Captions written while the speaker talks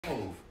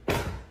Move.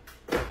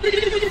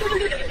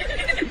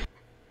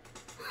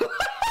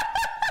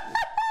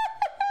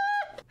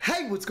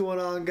 Hey, what's going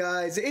on,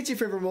 guys? It's your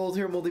favorite mold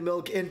here, Moldy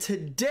Milk, and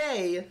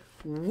today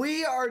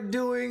we are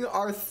doing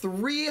our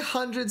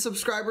 300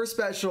 subscriber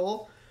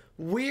special.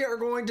 We are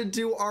going to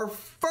do our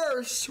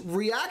first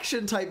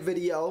reaction type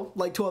video,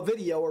 like to a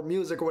video or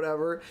music or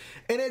whatever,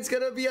 and it's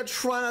gonna be a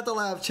try not to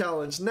laugh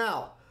challenge.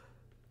 Now,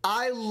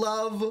 I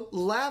love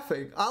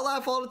laughing. I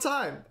laugh all the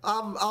time.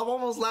 I'm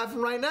almost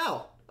laughing right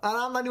now, and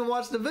I'm not even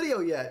watching the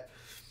video yet.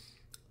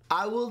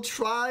 I will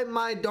try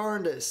my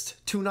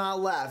darndest to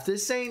not laugh.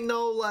 This ain't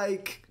no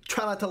like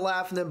try not to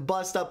laugh and then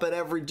bust up at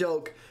every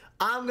joke.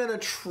 I'm gonna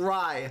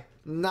try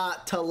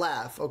not to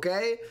laugh,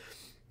 okay?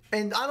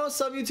 And I know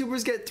some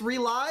YouTubers get 3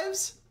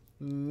 lives.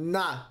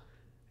 Nah.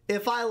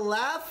 If I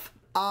laugh,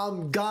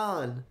 I'm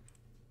gone.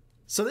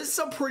 So this is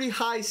some pretty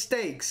high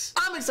stakes.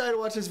 I'm excited to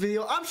watch this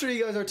video. I'm sure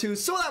you guys are too.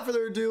 So without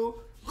further ado,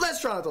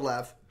 let's try not to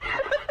laugh.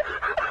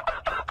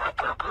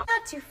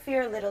 Not to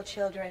fear, little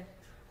children.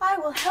 I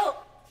will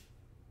help.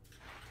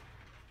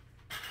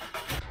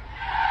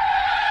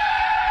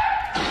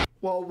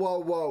 Whoa, whoa,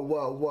 whoa,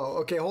 whoa, whoa.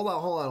 Okay, hold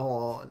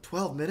on.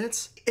 12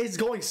 minutes? It's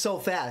going so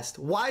fast.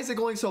 Why is it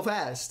going so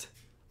fast?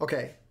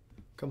 Okay,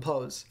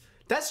 compose.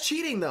 That's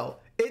cheating though.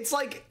 It's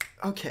like,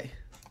 okay.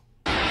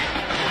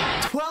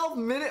 12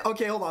 minutes?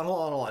 Okay, hold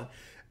on.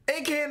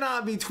 It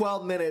cannot be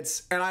 12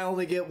 minutes and I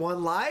only get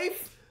 1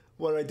 life?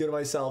 What did I do to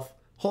myself?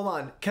 Hold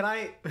on, can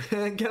I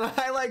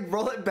like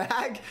roll it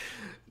back?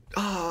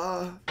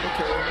 Okay.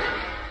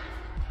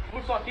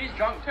 Looks like he's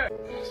drunk too.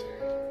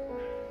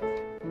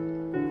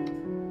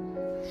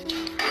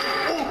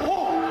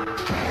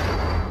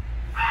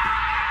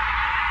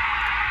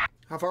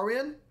 How far are we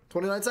in?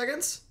 29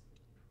 seconds?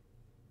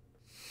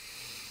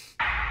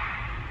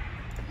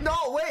 No,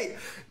 wait.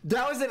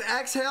 That was an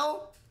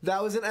exhale?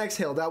 That was an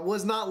exhale. That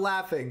was not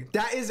laughing.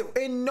 That is,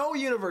 in no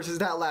universe is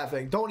that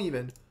laughing. Don't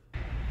even.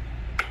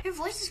 Your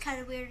voice is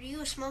kind of weird. Are you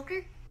a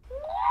smoker?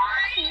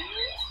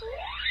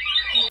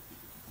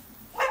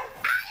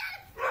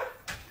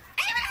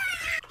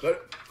 Good.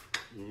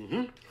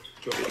 Mm-hmm.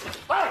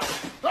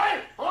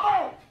 Hey!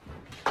 Hello!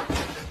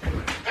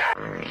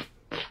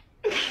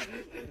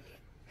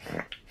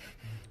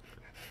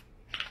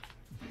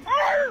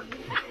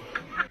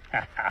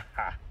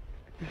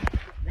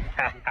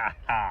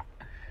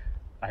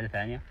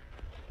 Nathaniel?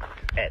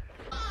 Ed.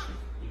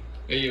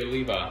 Hey, you,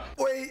 Levi.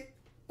 Wait.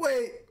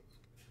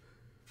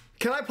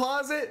 Can I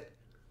pause it?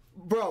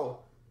 Bro.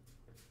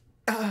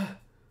 I'm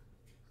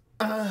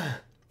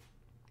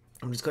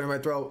just clearing my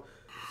throat.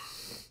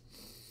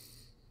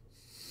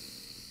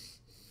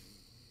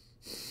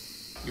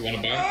 You want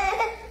to buy?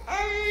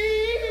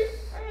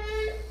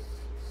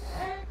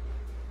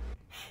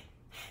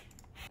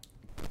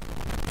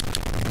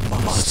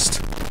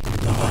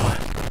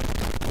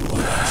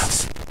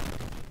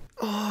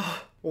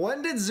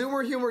 When did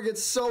Zoomer humor get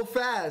so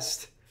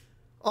fast?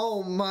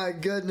 Oh my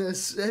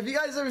goodness. Have you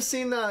guys ever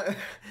seen the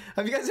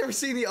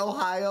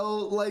Ohio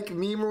like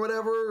meme or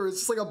whatever? Or it's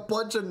just like a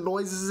bunch of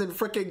noises and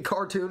freaking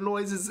cartoon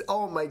noises.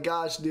 Oh my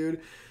gosh,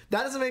 dude.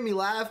 That doesn't make me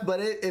laugh, but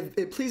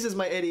it pleases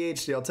my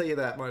ADHD, I'll tell you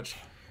that much.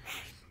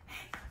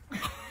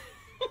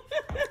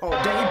 Oh,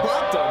 dang, he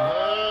blocked him.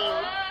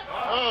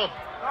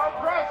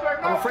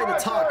 I'm afraid to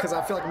talk because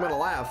I feel like I'm gonna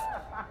laugh.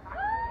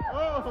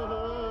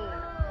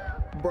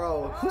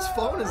 Bro, whose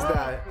phone is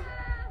that?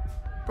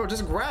 Bro,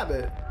 just grab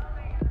it.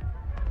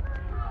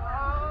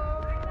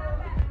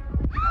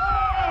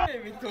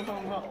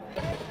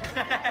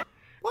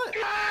 What?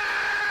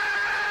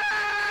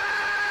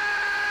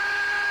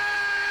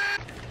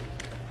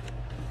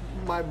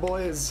 My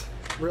boy is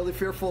really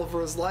fearful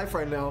for his life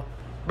right now.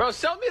 Bro,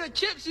 sell me the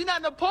chips. You're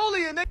not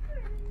Napoleon.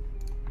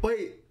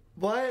 Wait,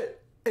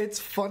 what? It's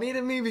funny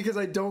to me because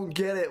I don't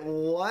get it.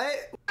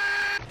 What?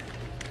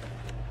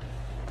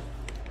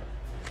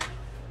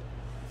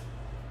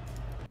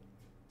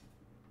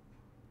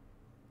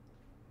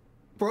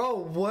 Bro,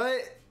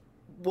 what?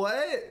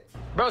 What?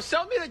 Bro,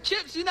 sell me the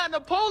chips. You're not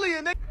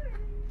Napoleon.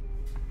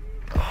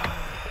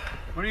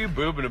 What are you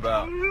boobing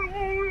about?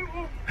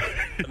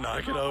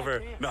 Knock it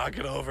over. Knock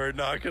it over.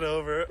 Knock it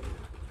over.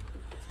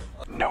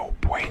 No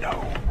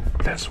bueno.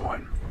 This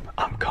one,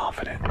 I'm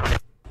confident.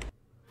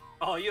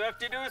 All you have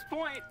to do is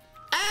point.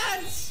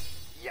 Ads!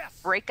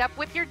 Yes. Break up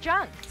with your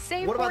junk.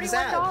 Save What about this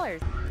ad?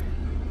 $41.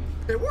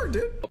 It worked,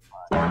 dude.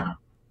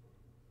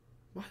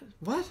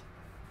 What?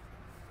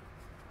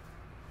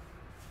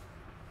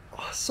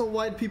 Oh, so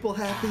why'd people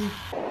happy?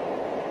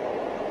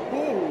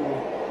 Ooh.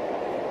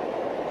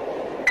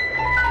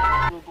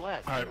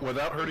 All right,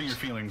 without hurting your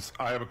feelings,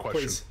 I have a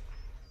question. Please.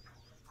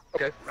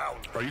 Okay.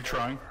 Are you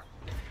trying?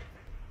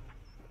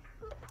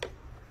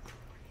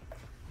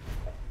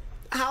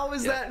 How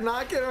is that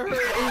not gonna hurt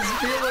his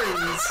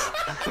feelings?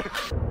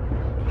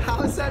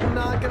 How is that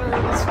not gonna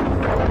hurt his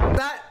feelings?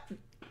 That...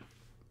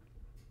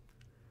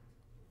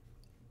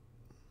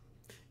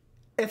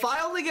 If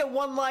I only get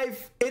 1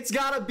 life, it's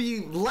gotta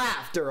be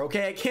laughter,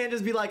 okay? It can't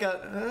just be like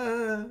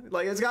a,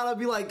 like, it's gotta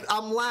be like,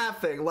 I'm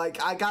laughing.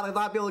 Like, I gotta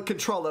not be able to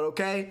control it,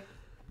 okay?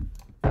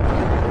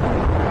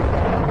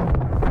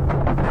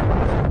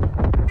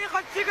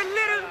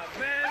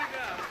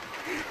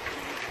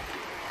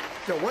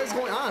 Yo, what is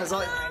going on? Is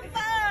like,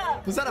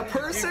 was that a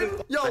person?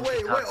 Yo,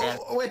 wait.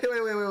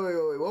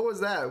 What was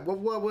that?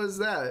 What was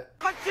that?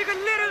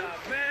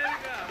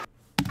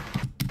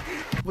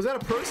 Was that a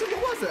person?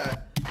 What was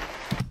that?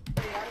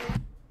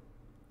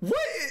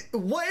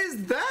 What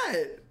is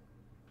that?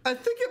 I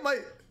think it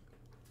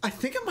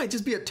might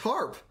just be a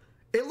tarp.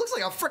 It looks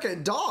like a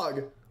freaking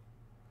dog.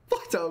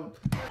 Fucked up.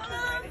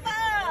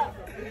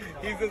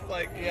 He's just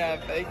like, yeah,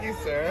 thank you,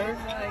 sir.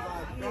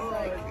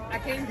 I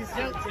came to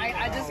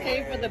I just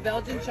came for the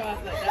Belgian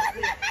chocolate. That's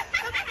it.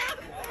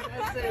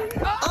 That's it.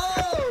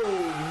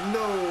 Oh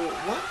no!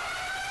 What?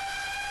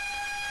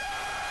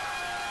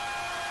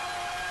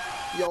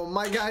 Yo,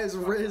 my guy is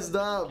rizzed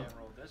up.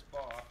 Roll this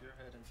ball off your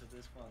head into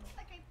this funnel.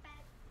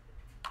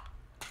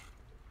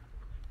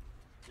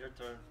 Your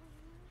turn.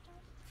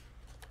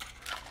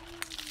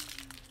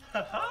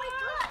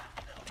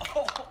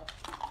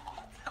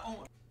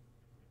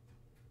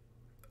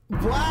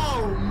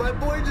 Wow, my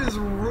boy just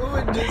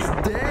ruined his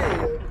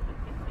day.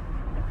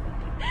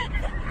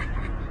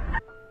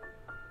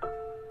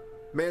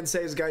 Man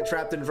saves guy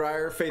trapped in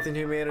dryer. Faith in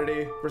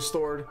humanity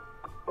restored.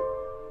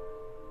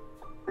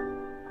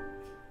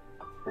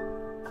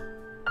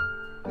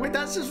 Wait,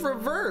 that's just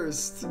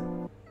reversed.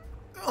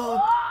 Oh,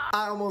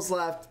 I almost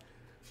laughed.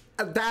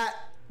 That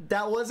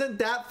wasn't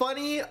that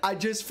funny. I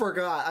just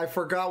forgot. I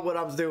forgot what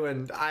I was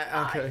doing.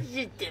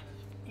 Okay.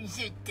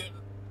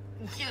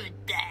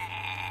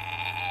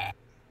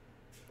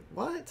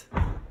 What?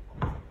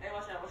 Hey,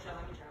 watch out,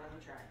 let me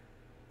try.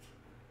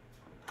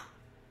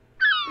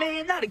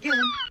 Man, not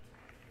again.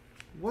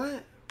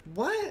 What?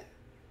 What?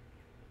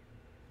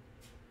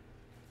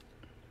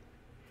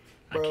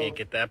 I can't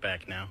get that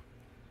back now.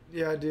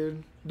 Yeah,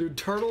 dude. Dude,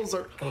 turtles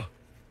are...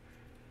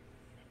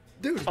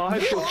 Dude, I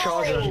hope your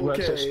charger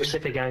works at a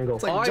specific angle.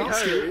 Like I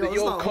hope that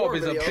your cob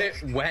is a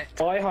bit wet.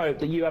 I hope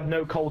that you have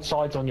no cold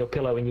sides on your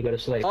pillow when you go to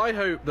sleep. I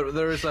hope that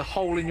there is a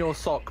hole in your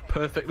sock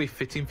perfectly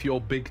fitting for your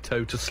big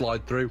toe to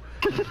slide through.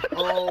 I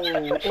hope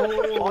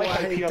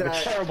you have a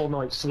terrible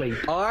night's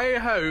sleep. I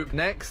hope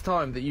next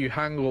time that you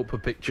hang up a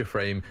picture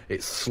frame,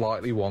 it's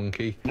slightly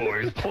wonky.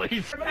 Boys,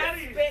 please. Spit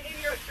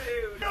in your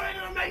food.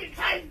 It'll make it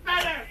taste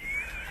better.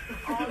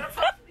 Oh, that's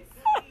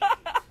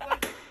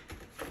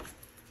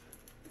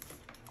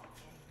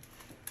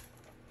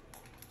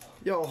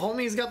Yo,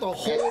 homie's got the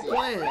whole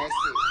plan. Oh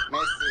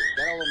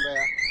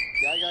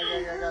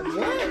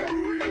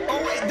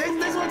wait, this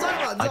is what I'm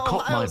talking about. I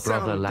caught my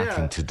brother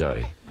lacking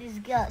today. This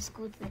girl at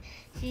school today,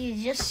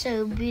 she's just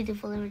so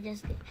beautiful and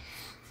majestic.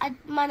 I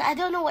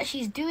don't know what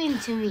she's doing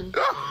to me.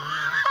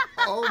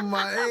 Oh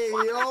my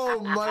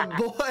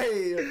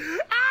boy.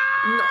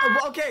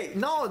 No, okay,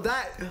 no,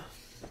 that.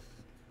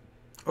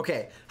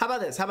 Okay, how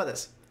about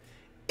this?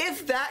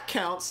 If that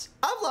counts,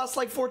 I've lost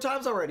like 4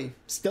 times already.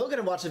 Still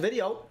gonna watch the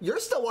video. You're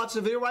still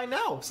watching the video right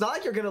now. It's not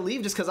like you're gonna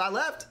leave just because I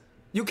left.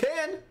 You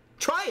can.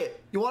 Try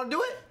it. You wanna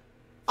do it?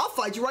 I'll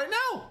fight you right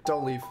now.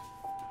 Don't leave.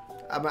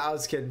 I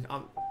was kidding.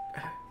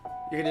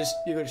 You can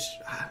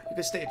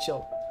stay and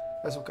chill.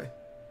 That's okay.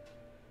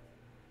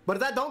 But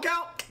if that don't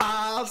count,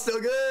 I'm still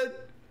good.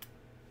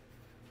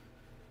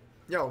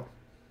 Yo,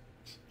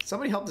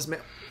 somebody help this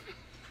man.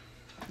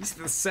 You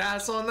see the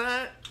sass on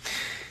that?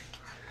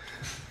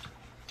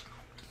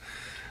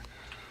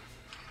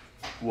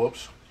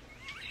 Whoops.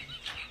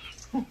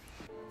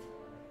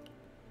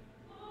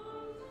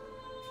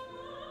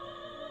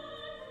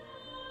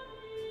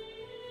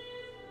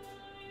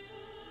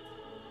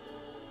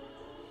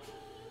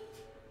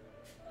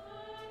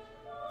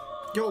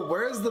 Yo,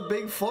 where's the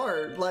big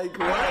fart? Like,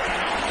 what?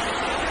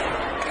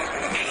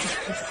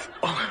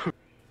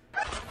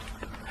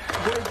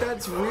 Wait,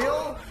 that's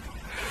real?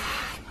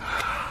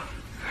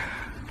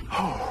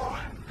 Oh.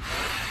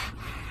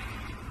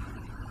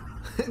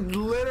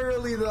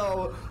 Literally,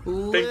 though. I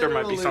think there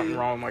might be something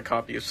wrong with my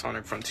copy of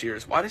Sonic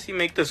Frontiers. Why does he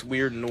make this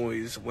weird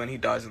noise when he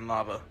dies in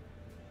lava?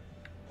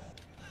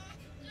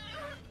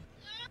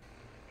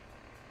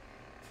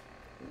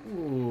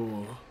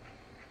 Ooh.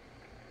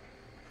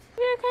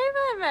 You okay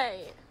there,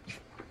 mate?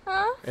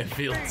 Huh? It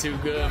feels too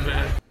good,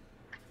 man.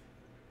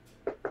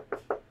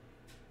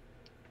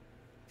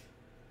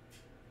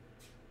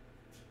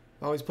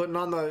 Oh, he's putting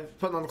on the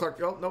clock.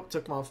 Oh, nope,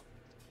 took him off.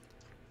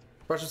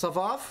 Brush himself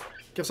off.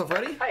 Get himself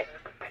ready. Hey,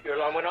 your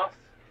alarm went off?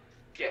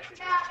 Get it. Get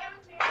it.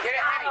 Hey,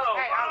 I'm so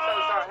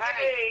sorry.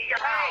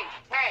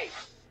 Hey.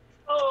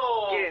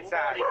 Oh. Get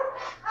inside.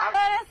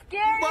 That is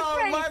scary.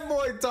 Bro, my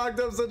boy talked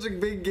up such a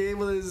big game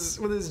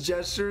with his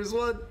gestures.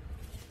 What?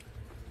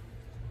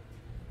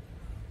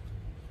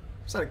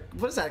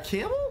 What is that, a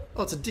camel?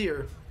 Oh, it's a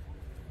deer.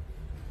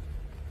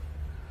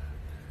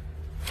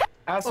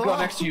 Ask the girl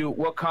next to you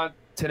what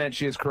continent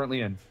she is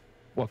currently in.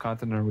 What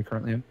continent are we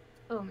currently in?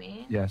 Who,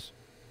 me? Yes.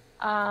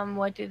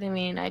 What do they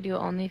mean? I do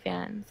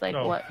OnlyFans. Like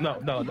No, what?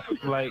 No,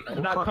 like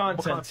not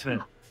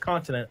continent.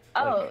 Continent.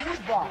 Oh,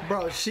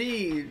 Bro,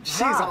 she's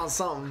on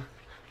something.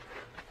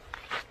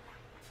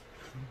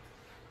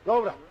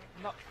 Laura.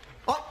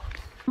 Oh,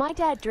 my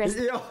dad dressed.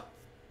 yo.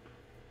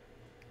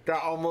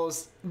 That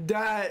almost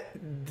I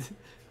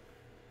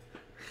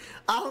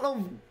don't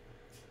know.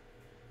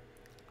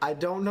 I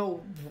don't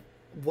know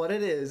what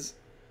it is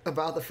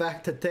about the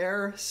fact that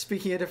they're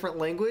speaking a different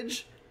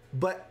language,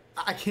 but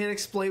I can't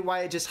explain why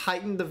it just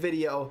heightened the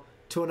video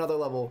to another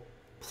level.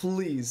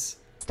 Please.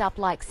 Up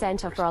like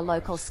Santa for a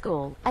local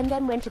school, and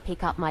then went to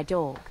pick up my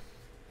dog.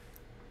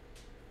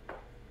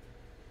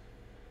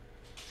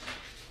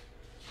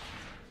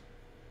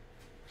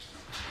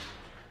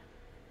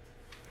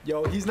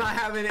 Yo, he's not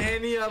having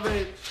any of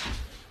it.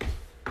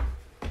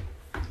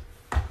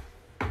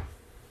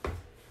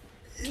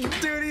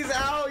 Dude, he's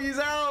out. He's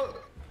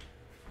out.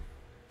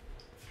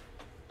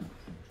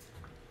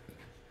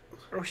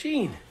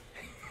 Roshin,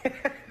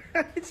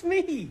 it's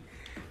me.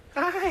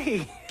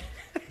 Hi.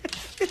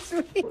 It's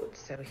me.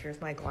 So here's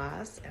my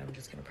glass, and I'm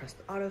just gonna press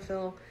the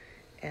autofill,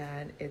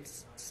 and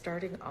it's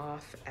starting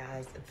off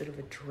as a bit of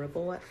a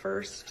dribble at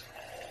first,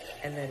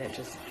 and then it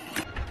just...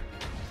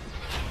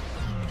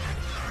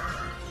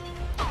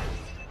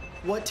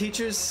 What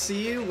teachers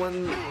see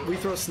when we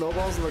throw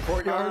snowballs in the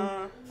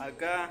courtyard?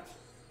 Acá,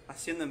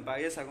 haciendo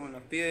empanada con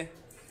los pies,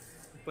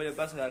 después le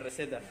paso la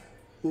receta.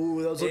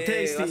 Those look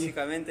tasty.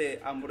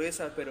 Básicamente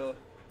hamburguesas, pero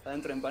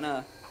adentro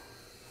empanada.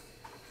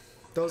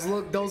 Those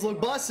look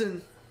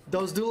bussin'.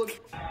 Those do look.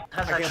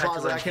 I can't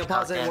pause it. I can't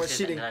pause it anymore. It's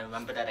cheating. And I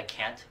remember that I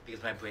can't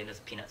because my brain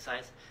is peanut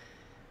size.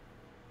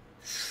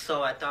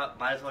 So I thought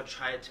might as well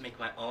try it to make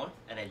my own,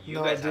 and then you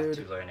guys have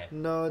to learn it.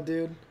 No,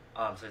 dude.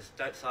 So it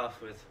starts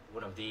off with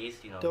one of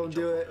these, you know. Don't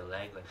do it. The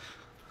leg, like,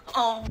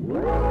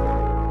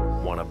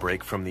 Want a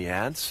break from the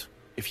ads?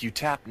 If you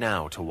tap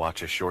now to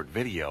watch a short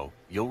video,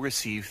 you'll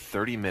receive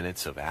 30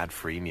 minutes of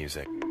ad-free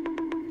music.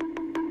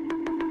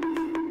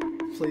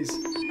 Please.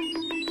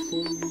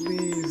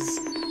 Please.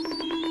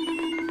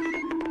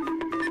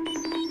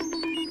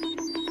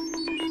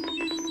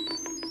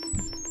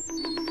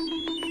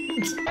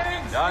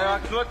 Ja,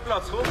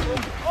 Knotenplatz, hoch.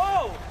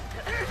 Oh!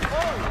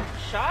 Oh,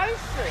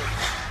 scheiße!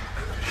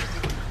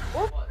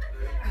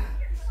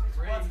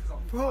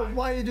 Bro,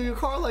 why you do your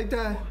car like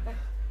that?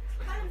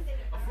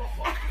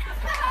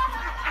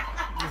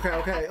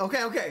 Okay.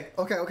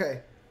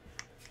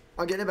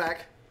 I'm getting it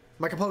back.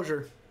 My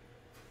composure.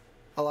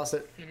 I lost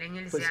it. Филя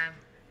Please. нельзя.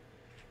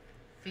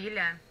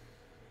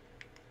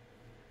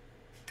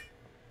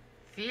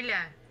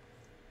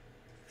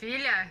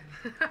 Филя.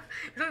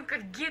 Он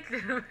как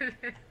Гитлер.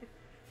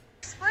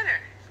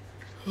 Splinter.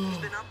 He's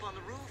been up on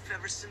the roof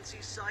ever since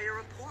he saw your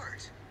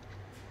report.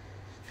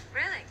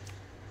 Really?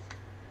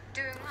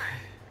 Doing what?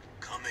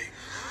 Coming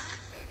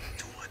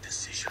to a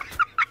decision.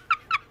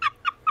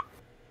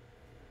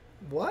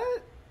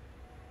 What?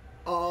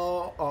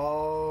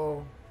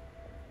 Oh.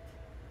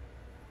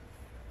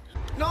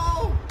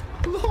 No!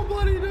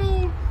 Nobody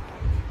knew!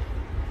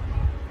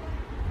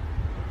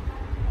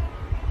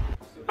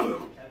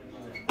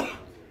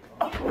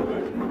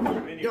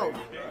 Yo,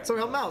 somebody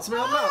help him out.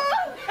 Somebody help him out.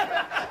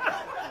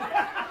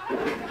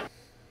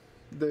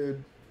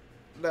 Dude,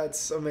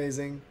 that's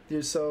amazing.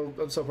 I'm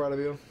so proud of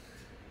you.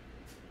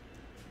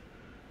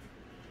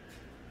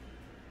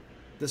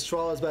 This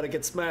troll is about to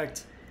get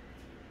smacked.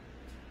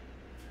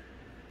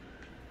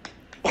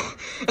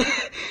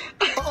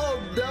 Oh,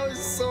 that was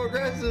so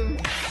aggressive.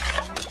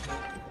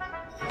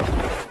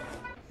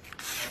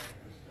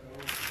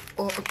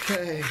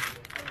 Okay.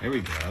 Here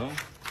we go.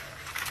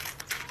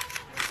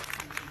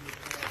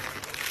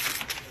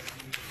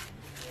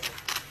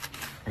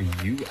 Are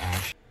you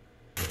actually?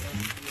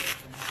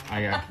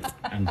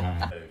 I'm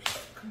done.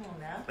 Come on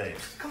now.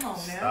 Babes. Come on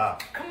now.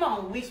 Stop. Come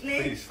on,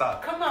 Weasley. Please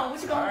stop. Come on,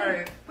 what you gonna do? All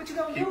right. What you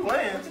gonna Keep do?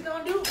 playing. What you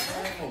gonna do?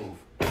 Move.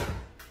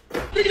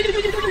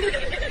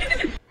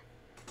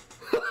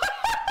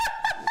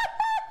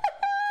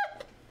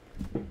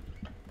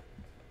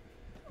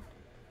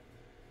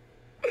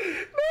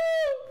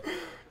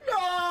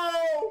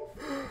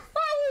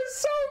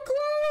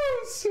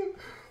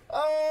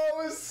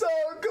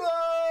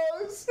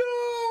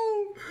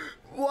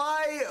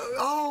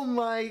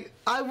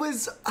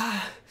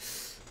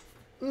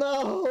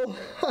 No,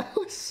 I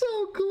was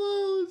so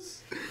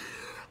close.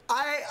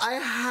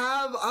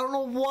 I don't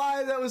know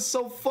why that was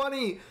so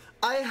funny.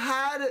 I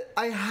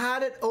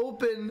had it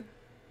open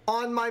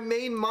on my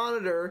main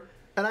monitor,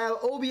 and I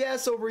have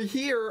OBS over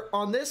here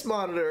on this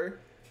monitor,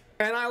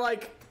 and I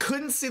like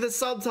couldn't see the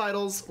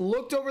subtitles,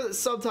 looked over the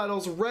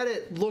subtitles, read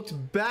it, looked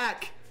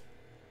back,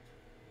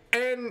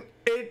 and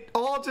it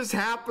all just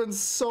happened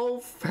so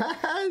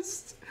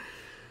fast.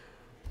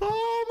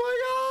 Oh my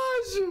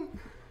gosh.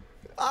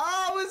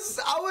 I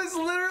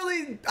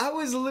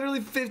was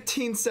literally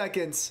 15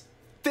 seconds.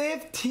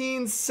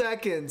 15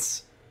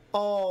 seconds.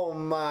 Oh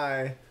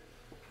my.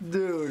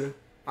 Dude.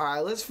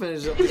 Alright, let's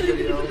finish up this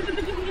video.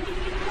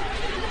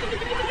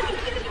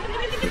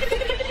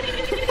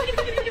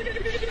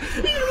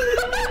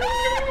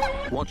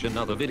 Watch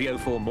another video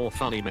for more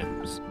funny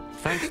memes.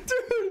 Thanks.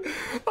 Dude.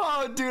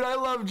 Oh, dude, I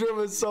love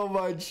German so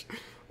much.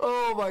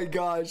 Oh my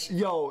gosh.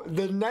 Yo,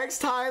 the next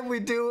time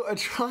we do a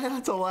Try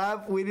Not to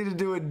Laugh, we need to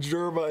do a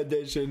Germa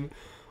edition.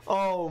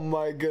 Oh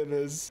my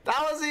goodness.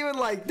 That was even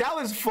like, that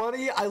was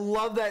funny. I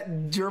love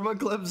that Germa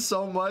clip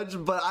so much,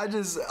 but I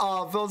just,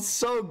 oh, it felt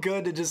so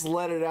good to just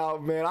let it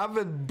out, man. I've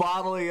been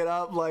bottling it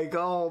up like,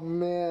 oh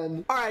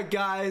man. All right,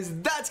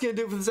 guys, that's gonna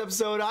do it for this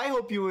episode. I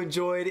hope you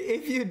enjoyed.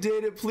 If you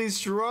did, please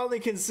strongly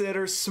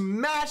consider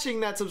smashing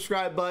that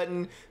subscribe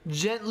button,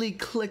 gently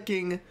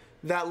clicking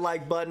that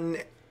like button,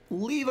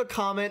 leave a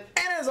comment,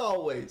 and as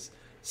always,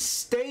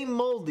 stay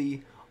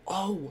moldy.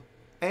 Oh,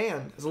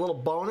 and as a little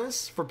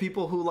bonus for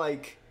people who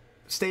like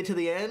stay to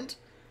the end,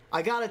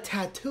 I got a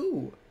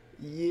tattoo.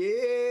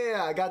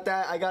 Yeah, I got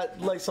that. I got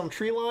like some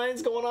tree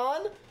lines going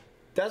on.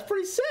 That's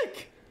pretty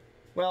sick.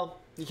 Well,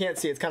 you can't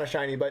see, it's kind of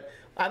shiny, but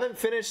I haven't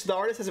finished, the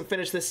artist hasn't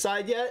finished this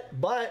side yet,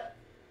 but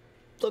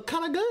look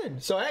kind of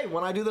good. So hey,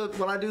 when I do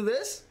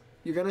this,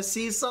 you're gonna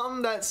see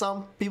something that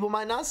some people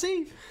might not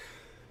see.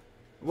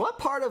 What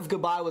part of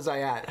goodbye was I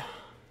at?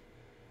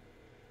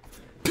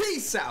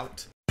 Peace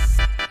out.